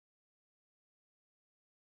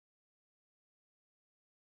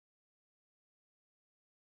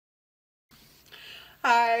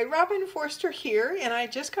Hi, Robin Forster here, and I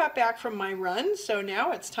just got back from my run, so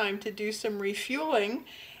now it's time to do some refueling.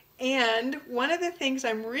 And one of the things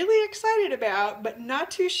I'm really excited about, but not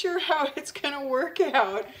too sure how it's going to work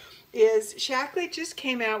out, is Shakle just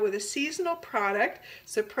came out with a seasonal product.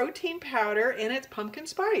 It's a protein powder and it's pumpkin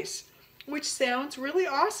spice, which sounds really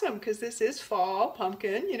awesome because this is fall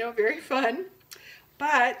pumpkin, very fun.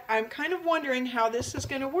 But I'm kind of wondering how this is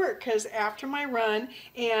going to work because after my run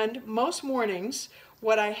and most mornings,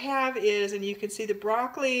 what I have is, and you can see the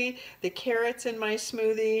broccoli, the carrots in my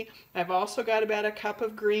smoothie. I've also got about a cup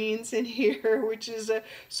of greens in here, which is a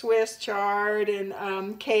Swiss chard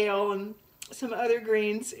and kale and some other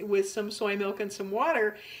greens with some soy milk and some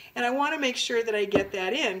water. And I want to make sure that I get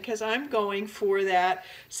that in because I'm going for that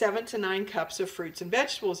 7 to 9 cups of fruits and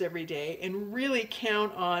vegetables every day and really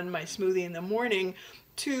count on my smoothie in the morning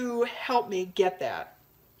to help me get that.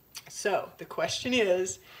 So the question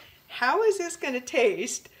is, how is this going to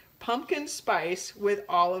taste pumpkin spice with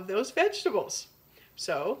all of those vegetables?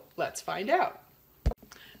 So let's find out.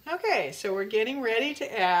 Okay, so we're getting ready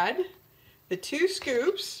to add the 2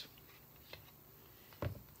 scoops.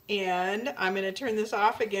 And I'm going to turn this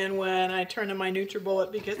off again when I turn on my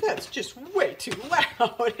NutriBullet because that's just way too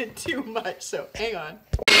loud and too much. So hang on.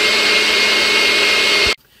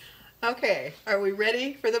 Okay, are we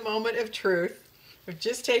ready for the moment of truth? We've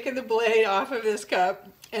just taken the blade off of this cup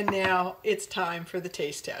and now it's time for the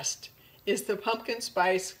taste test. Is the pumpkin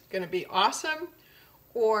spice going to be awesome,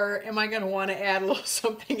 or am I going to want to add a little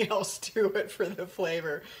something else to it for the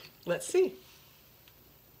flavor? Let's see.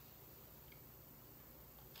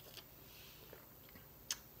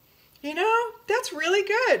 That's really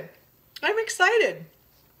good. I'm excited.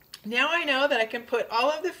 Now I know that I can put all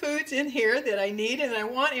of the foods in here that I need and I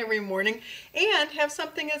want every morning and have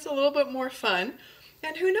something that's a little bit more fun.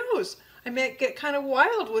 And who knows, I may get kind of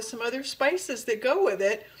wild with some other spices that go with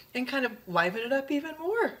it and kind of liven it up even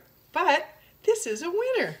more. But this is a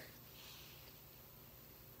winner.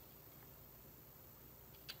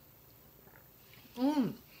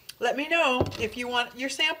 Let me know if you want your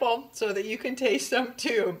sample so that you can taste some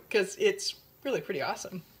too, because it's really pretty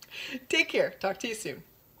awesome. Take care. Talk to you soon.